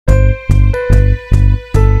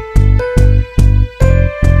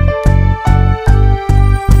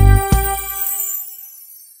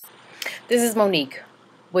This is Monique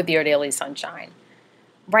with Your Daily Sunshine.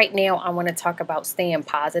 Right now, I want to talk about staying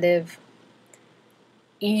positive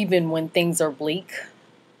even when things are bleak.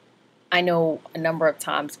 I know a number of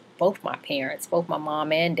times both my parents, both my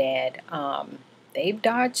mom and dad, they've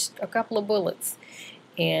dodged a couple of bullets,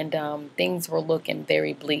 and things were looking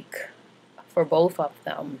very bleak for both of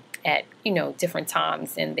them at different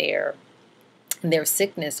times in their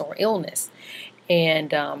sickness or illness.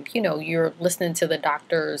 And you're listening to the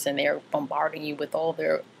doctors and they're bombarding you with all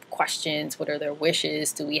their questions. What are their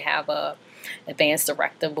wishes? Do we have a advanced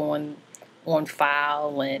directive on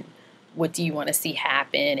file? And what do you want to see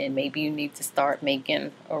happen? And maybe you need to start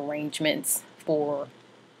making arrangements for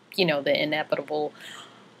the inevitable.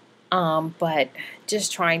 But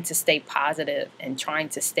just trying to stay positive and trying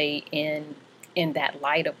to stay in that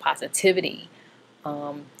light of positivity.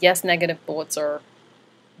 Yes, negative thoughts are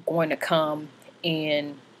going to come,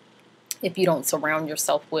 and if you don't surround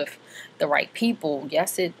yourself with the right people,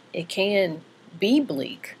 yes, it can be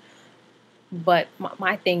bleak. But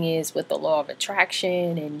my thing is, with the law of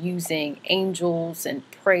attraction and using angels and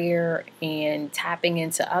prayer and tapping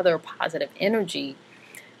into other positive energy,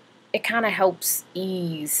 it kind of helps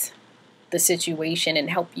ease the situation and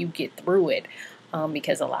help you get through it,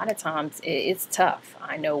 because a lot of times it's tough.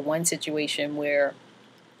 I know one situation where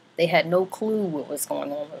they had no clue what was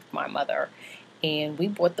going on with my mother, and we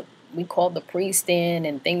called the priest in,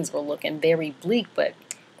 and things were looking very bleak. But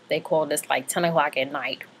they called us like 10 o'clock at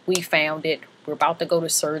night. We found it. We're about to go to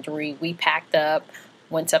surgery. We packed up,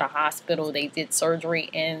 went to the hospital. They did surgery,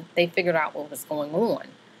 and they figured out what was going on.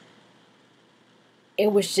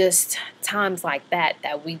 It was just times like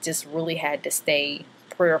that we just really had to stay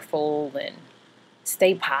prayerful and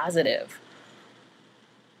stay positive,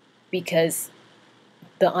 because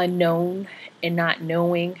the unknown and not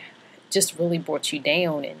knowing just really brought you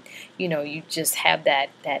down, and you just have that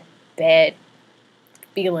bad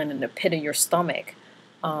feeling in the pit of your stomach.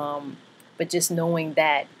 But just knowing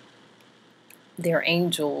that they're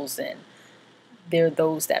angels and they're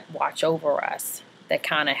those that watch over us, that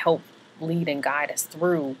kind of help lead and guide us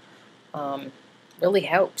through, really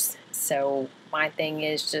helps. So my thing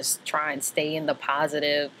is just try and stay in the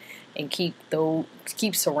positive and keep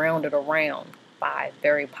surrounded around by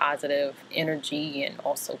very positive energy and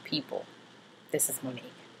also people. This is Monique.